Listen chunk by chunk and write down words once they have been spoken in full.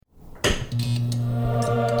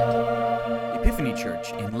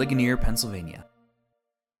Community Church in Ligonier, Pennsylvania.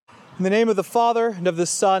 In the name of the Father, and of the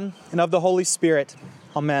Son, and of the Holy Spirit.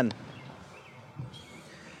 Amen.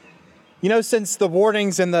 You know, since the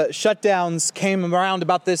warnings and the shutdowns came around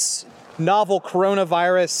about this novel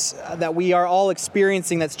coronavirus that we are all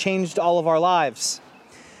experiencing that's changed all of our lives,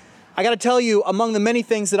 I got to tell you, among the many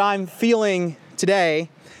things that I'm feeling today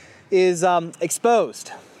is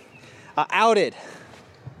exposed, outed.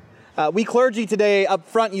 We clergy today up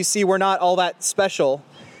front, you see, we're not all that special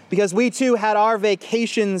because we too had our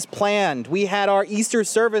vacations planned. We had our Easter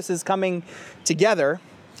services coming together.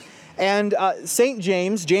 And St.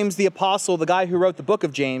 James, James the Apostle, the guy who wrote the book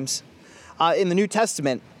of James in the New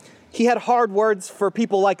Testament, he had hard words for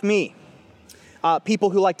people like me, people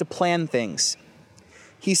who like to plan things.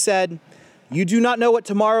 He said, "You do not know what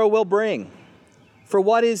tomorrow will bring. For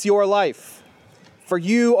what is your life? For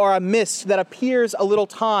you are a mist that appears a little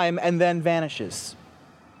time and then vanishes."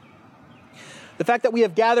 The fact that we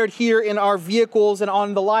have gathered here in our vehicles and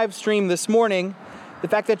on the live stream this morning, the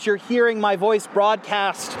fact that you're hearing my voice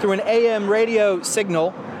broadcast through an AM radio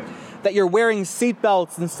signal, that you're wearing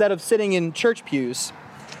seatbelts instead of sitting in church pews,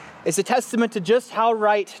 is a testament to just how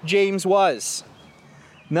right James was.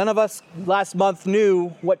 None of us last month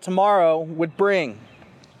knew what tomorrow would bring.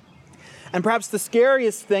 And perhaps the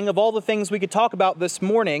scariest thing of all the things we could talk about this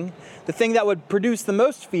morning, the thing that would produce the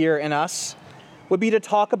most fear in us, would be to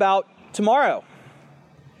talk about tomorrow.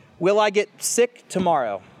 Will I get sick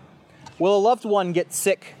tomorrow? Will a loved one get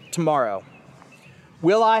sick tomorrow?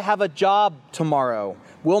 Will I have a job tomorrow?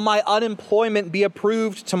 Will my unemployment be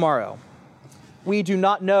approved tomorrow? We do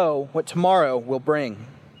not know what tomorrow will bring.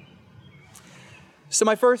 So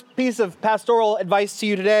my first piece of pastoral advice to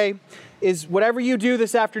you today is whatever you do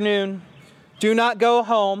this afternoon, do not go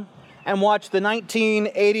home and watch the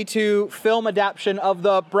 1982 film adaptation of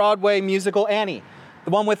the Broadway musical Annie,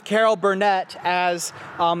 the one with Carol Burnett as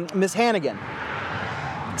Miss Hannigan.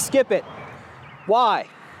 Skip it. Why?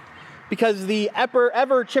 Because the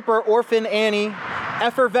ever chipper orphan Annie,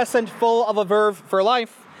 effervescent full of a verve for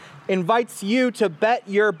life, invites you to bet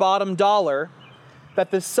your bottom dollar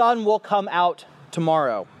that the sun will come out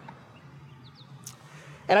tomorrow.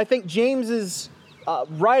 And I think James's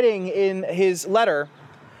writing in his letter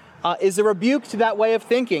is a rebuke to that way of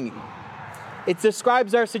thinking. It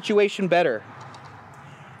describes our situation better.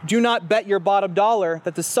 Do not bet your bottom dollar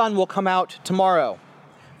that the sun will come out tomorrow,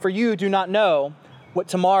 for you do not know what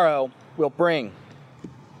tomorrow will bring.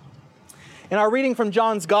 In our reading from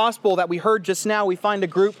John's Gospel that we heard just now, we find a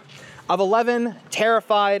group of 11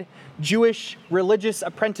 terrified Jewish religious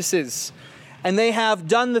apprentices. And they have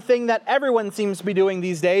done the thing that everyone seems to be doing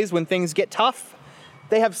these days when things get tough.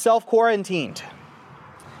 They have self-quarantined.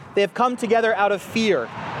 They have come together out of fear.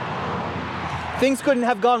 Things couldn't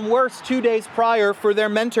have gone worse 2 days prior for their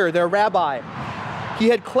mentor, their rabbi. He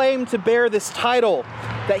had claimed to bear this title,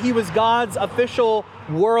 that he was God's official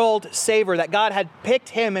world savior, that God had picked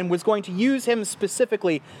him and was going to use him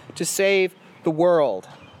specifically to save the world.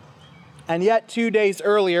 And yet 2 days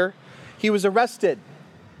earlier, he was arrested.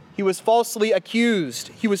 He was falsely accused.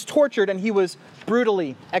 He was tortured and he was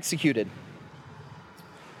brutally executed.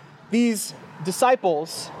 These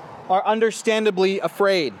disciples are understandably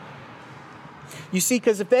afraid. You see,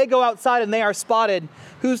 because if they go outside and they are spotted,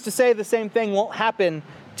 who's to say the same thing won't happen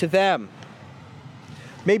to them?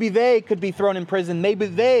 Maybe they could be thrown in prison. Maybe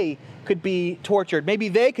they could be tortured. Maybe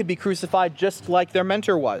they could be crucified just like their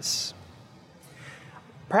mentor was.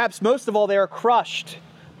 Perhaps most of all, they are crushed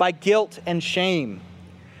by guilt and shame.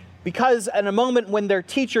 Because in a moment when their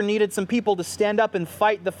teacher needed some people to stand up and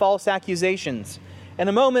fight the false accusations, in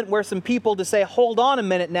a moment where some people to say, hold on a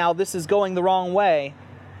minute now, this is going the wrong way,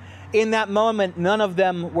 in that moment, none of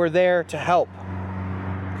them were there to help.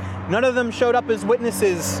 None of them showed up as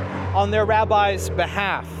witnesses on their rabbi's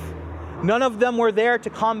behalf. None of them were there to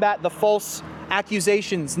combat the false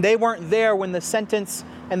accusations. They weren't there when the sentence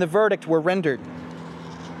and the verdict were rendered.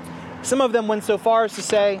 Some of them went so far as to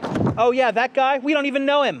say, oh yeah, that guy, we don't even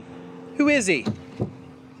know him. Who is he?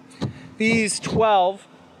 These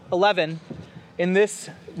 11 in this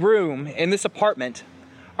room, in this apartment,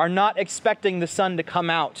 are not expecting the sun to come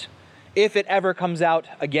out, if it ever comes out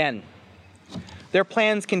again. Their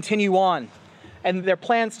plans continue on, and their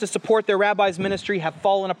plans to support their rabbi's ministry have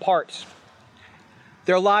fallen apart.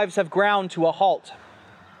 Their lives have ground to a halt.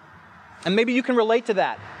 And maybe you can relate to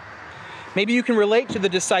that. Maybe you can relate to the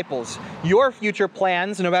disciples. Your future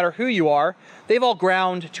plans, no matter who you are, they've all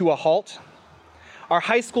ground to a halt. Our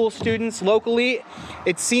high school students locally,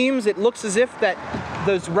 it looks as if that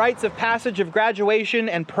those rites of passage of graduation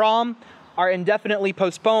and prom are indefinitely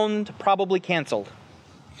postponed, probably canceled.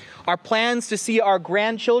 Our plans to see our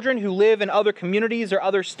grandchildren who live in other communities or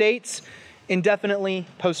other states indefinitely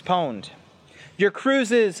postponed. Your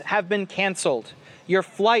cruises have been canceled. Your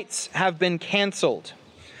flights have been canceled.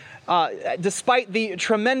 Despite the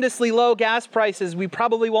tremendously low gas prices we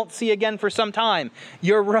probably won't see again for some time,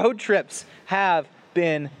 your road trips have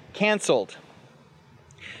been canceled.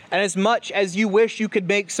 And as much as you wish you could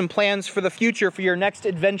make some plans for the future for your next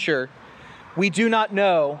adventure, we do not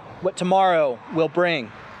know what tomorrow will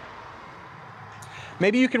bring.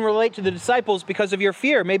 Maybe you can relate to the disciples because of your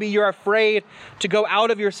fear. Maybe you're afraid to go out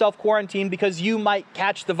of your self-quarantine because you might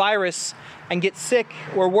catch the virus and get sick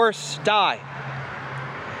or worse, die.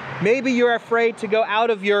 Maybe you're afraid to go out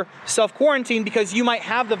of your self-quarantine because you might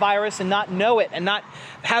have the virus and not know it and not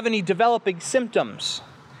have any developing symptoms.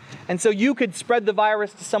 And so you could spread the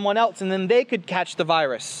virus to someone else and then they could catch the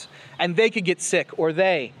virus and they could get sick or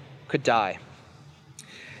they could die.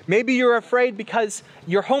 Maybe you're afraid because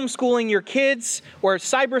you're homeschooling your kids or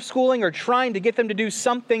cyber-schooling or trying to get them to do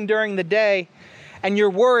something during the day, and you're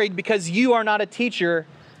worried because you are not a teacher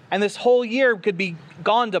and this whole year could be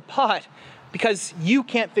gone to pot because you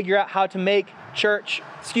can't figure out how to make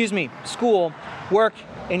school work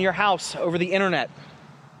in your house over the internet.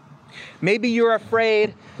 Maybe you're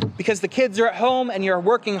afraid because the kids are at home and you're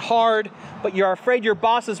working hard, but you're afraid your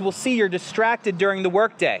bosses will see you're distracted during the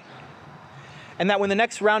workday. And that when the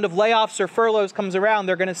next round of layoffs or furloughs comes around,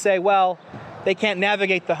 they're going to say, well, they can't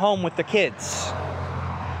navigate the home with the kids.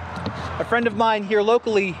 A friend of mine here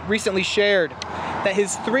locally recently shared that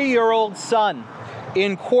his 3-year-old son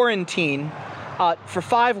in quarantine for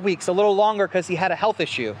 5 weeks, a little longer because he had a health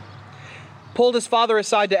issue, pulled his father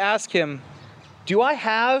aside to ask him, do I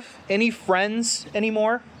have any friends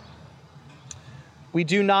anymore? We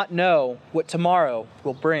do not know what tomorrow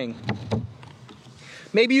will bring.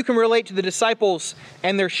 Maybe you can relate to the disciples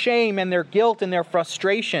and their shame and their guilt and their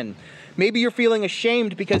frustration. Maybe you're feeling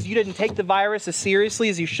ashamed because you didn't take the virus as seriously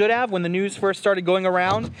as you should have when the news first started going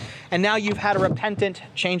around, and now you've had a repentant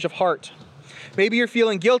change of heart. Maybe you're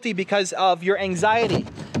feeling guilty because of your anxiety,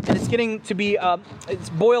 and it's getting to be,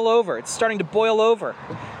 it's starting to boil over,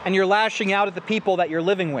 and you're lashing out at the people that you're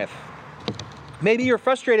living with. Maybe you're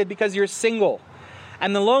frustrated because you're single,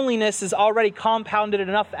 and the loneliness is already compounded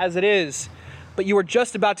enough as it is, but you were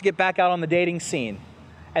just about to get back out on the dating scene,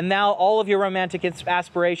 and now all of your romantic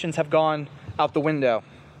aspirations have gone out the window.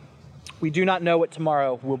 We do not know what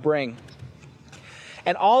tomorrow will bring.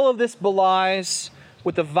 And all of this belies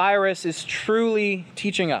what the virus is truly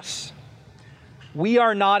teaching us. We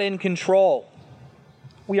are not in control.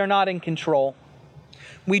 We are not in control.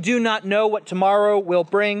 We do not know what tomorrow will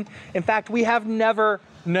bring. In fact, we have never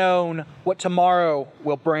known what tomorrow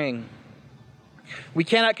will bring. We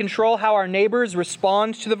cannot control how our neighbors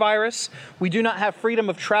respond to the virus. We do not have freedom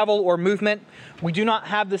of travel or movement. We do not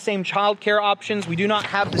have the same childcare options. We do not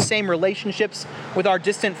have the same relationships with our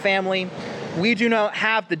distant family. We do not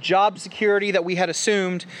have the job security that we had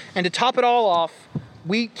assumed. And to top it all off,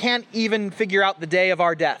 we can't even figure out the day of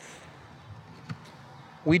our death.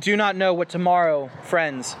 We do not know what tomorrow,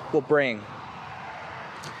 friends, will bring.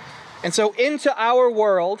 And so into our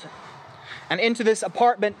world and into this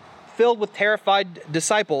apartment filled with terrified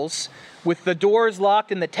disciples, with the doors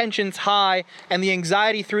locked and the tensions high and the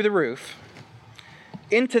anxiety through the roof,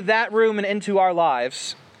 into that room and into our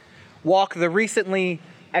lives walk the recently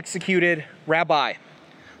executed rabbi,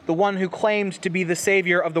 the one who claimed to be the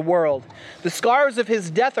savior of the world. The scars of his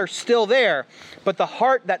death are still there, but the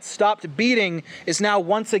heart that stopped beating is now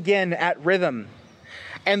once again at rhythm.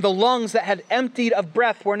 And the lungs that had emptied of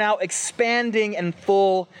breath were now expanding and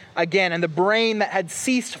full again. And the brain that had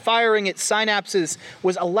ceased firing its synapses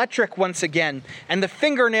was electric once again. And the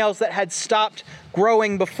fingernails that had stopped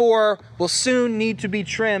growing before will soon need to be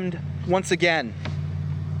trimmed once again.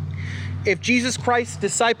 If Jesus Christ's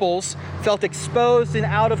disciples felt exposed and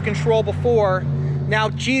out of control before, now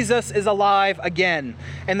Jesus is alive again.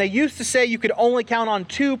 And they used to say you could only count on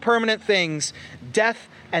 2 permanent things, death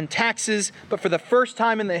and taxes, but for the first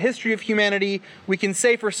time in the history of humanity, we can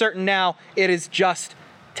say for certain now, it is just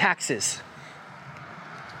taxes.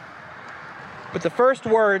 But the first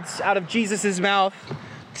words out of Jesus' mouth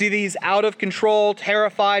to these out of control,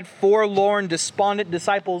 terrified, forlorn, despondent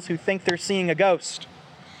disciples who think they're seeing a ghost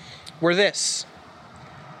were this: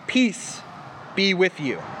 peace be with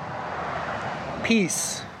you.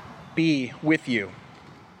 Peace be with you.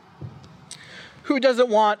 Who doesn't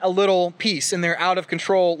want a little peace in their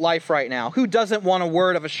out-of-control life right now? Who doesn't want a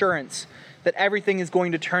word of assurance that everything is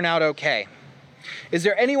going to turn out okay? Is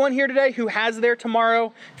there anyone here today who has their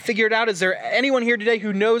tomorrow figured out? Is there anyone here today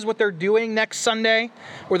who knows what they're doing next Sunday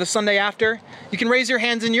or the Sunday after? You can raise your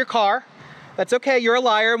hands in your car, That's okay, you're a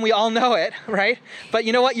liar and we all know it, right? But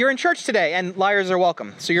you know what? You're in church today and liars are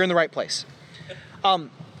welcome, so you're in the right place.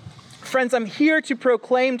 Friends, I'm here to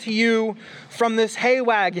proclaim to you from this hay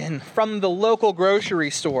wagon, from the local grocery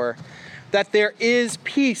store, that there is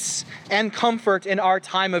peace and comfort in our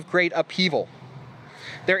time of great upheaval.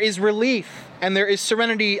 There is relief and there is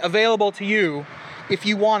serenity available to you if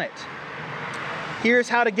you want it. Here's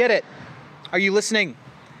how to get it. Are you listening?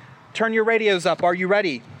 Turn your radios up. Are you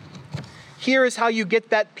ready? Here is how you get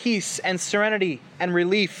that peace and serenity and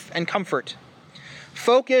relief and comfort.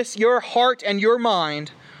 Focus your heart and your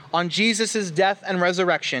mind on Jesus' death and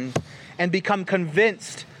resurrection and become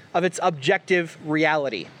convinced of its objective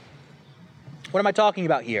reality. What am I talking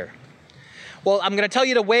about here? Well, I'm going to tell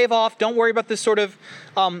you to wave off. Don't worry about this sort of,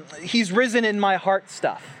 he's risen in my heart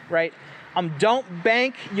stuff, right? Don't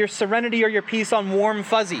bank your serenity or your peace on warm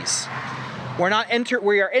fuzzies.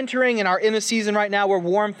 We are entering and are in a season right now where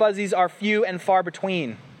warm fuzzies are few and far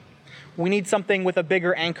between. We need something with a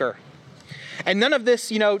bigger anchor. And none of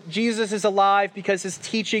this, Jesus is alive because his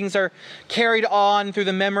teachings are carried on through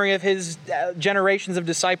the memory of his generations of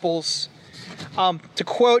disciples. To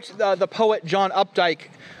quote the poet John Updike,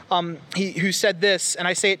 who said this, and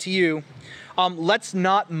I say it to you, let's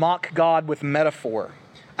not mock God with metaphor,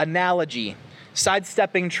 analogy,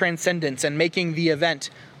 sidestepping transcendence, and making the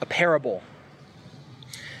event a parable.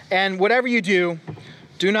 And whatever you do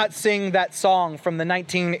not sing that song from the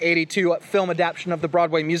 1982 film adaptation of the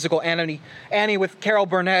Broadway musical Annie with Carol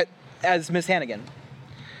Burnett as Miss Hannigan.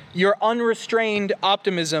 Your unrestrained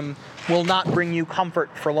optimism will not bring you comfort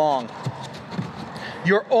for long.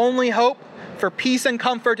 Your only hope for peace and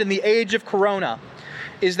comfort in the age of Corona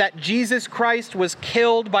is that Jesus Christ was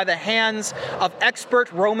killed by the hands of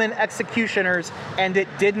expert Roman executioners and it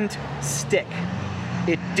didn't stick.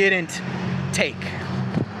 It didn't take.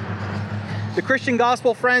 The Christian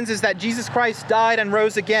gospel, friends, is that Jesus Christ died and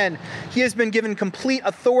rose again. He has been given complete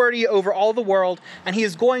authority over all the world, and he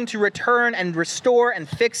is going to return and restore and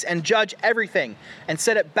fix and judge everything and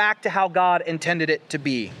set it back to how God intended it to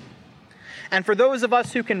be. And for those of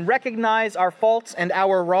us who can recognize our faults and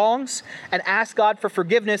our wrongs and ask God for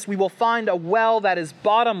forgiveness, we will find a well that is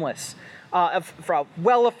bottomless, a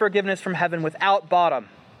well of forgiveness from heaven without bottom.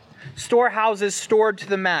 Storehouses stored to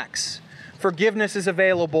the max. Forgiveness is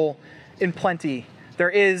available in plenty.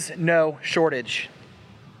 There is no shortage.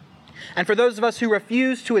 And for those of us who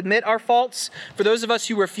refuse to admit our faults, for those of us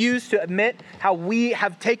who refuse to admit how we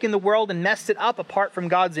have taken the world and messed it up apart from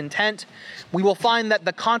God's intent, we will find that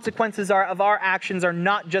the consequences of our actions are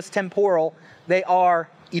not just temporal, they are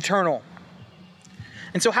eternal.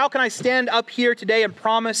 And so how can I stand up here today and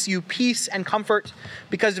promise you peace and comfort?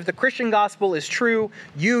 Because if the Christian gospel is true,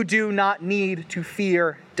 you do not need to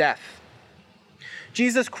fear death.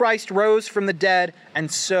 Jesus Christ rose from the dead, and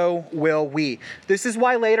so will we. This is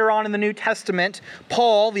why later on in the New Testament,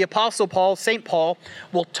 Paul, the Apostle Paul, St. Paul,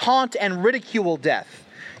 will taunt and ridicule death.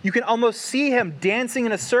 You can almost see him dancing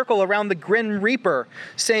in a circle around the Grim Reaper,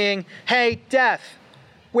 saying, "Hey, death,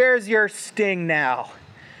 where's your sting now?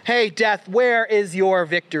 Hey, death, where is your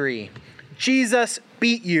victory? Jesus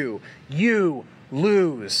beat you. You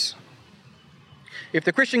lose." If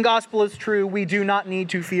the Christian gospel is true, we do not need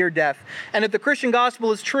to fear death. And if the Christian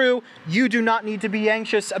gospel is true, you do not need to be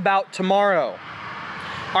anxious about tomorrow.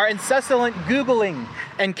 Our incessant Googling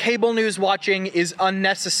and cable news watching is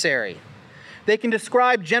unnecessary. They can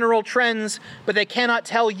describe general trends, but they cannot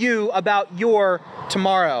tell you about your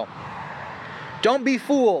tomorrow. Don't be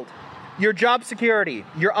fooled. Your job security,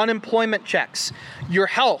 your unemployment checks, your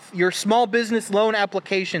health, your small business loan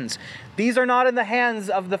applications, these are not in the hands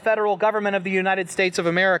of the federal government of the United States of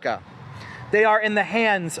America. They are in the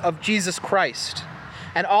hands of Jesus Christ.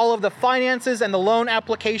 And all of the finances and the loan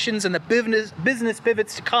applications and the business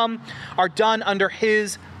pivots to come are done under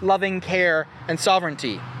his loving care and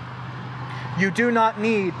sovereignty. You do not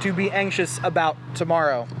need to be anxious about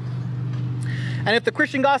tomorrow. And if the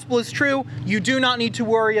Christian gospel is true, you do not need to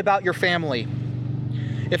worry about your family.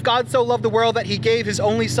 If God so loved the world that he gave his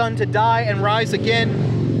only son to die and rise again,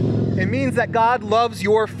 it means that God loves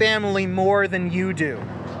your family more than you do.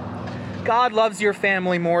 God loves your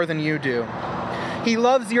family more than you do. He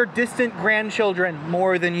loves your distant grandchildren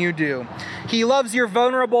more than you do. He loves your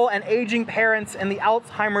vulnerable and aging parents in the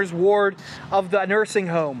Alzheimer's ward of the nursing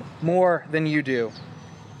home more than you do.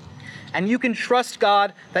 And you can trust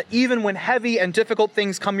God that even when heavy and difficult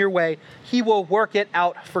things come your way, he will work it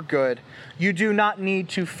out for good. You do not need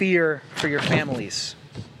to fear for your families.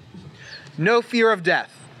 No fear of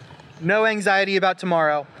death, no anxiety about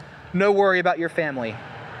tomorrow, no worry about your family.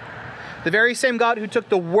 The very same God who took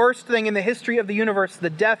the worst thing in the history of the universe, the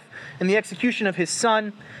death and the execution of his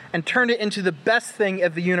Son, and turned it into the best thing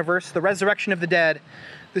of the universe, the resurrection of the dead.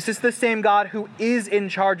 This is the same God who is in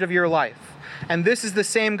charge of your life. And this is the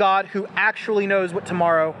same God who actually knows what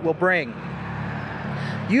tomorrow will bring.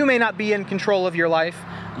 You may not be in control of your life.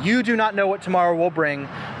 You do not know what tomorrow will bring,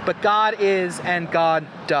 but God is and God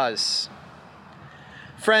does.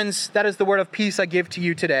 Friends, that is the word of peace I give to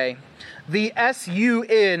you today. The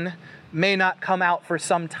S-U-N may not come out for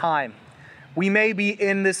some time. We may be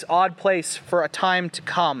in this odd place for a time to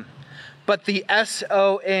come, but the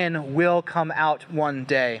S-O-N will come out one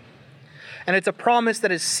day. And it's a promise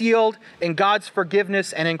that is sealed in God's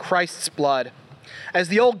forgiveness and in Christ's blood. As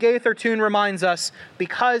the old Gaither tune reminds us,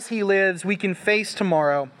 because he lives, we can face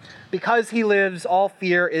tomorrow. Because he lives, all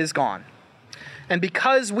fear is gone. And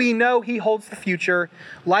because we know he holds the future,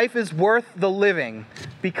 life is worth the living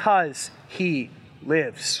because he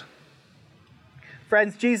lives.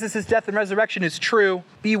 Friends, Jesus' death and resurrection is true.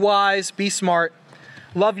 Be wise, be smart.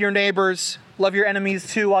 Love your neighbors, love your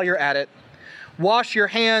enemies too while you're at it. Wash your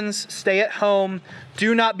hands, stay at home.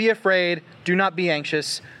 Do not be afraid, do not be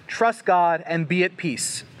anxious. Trust God and be at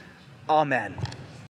peace. Amen.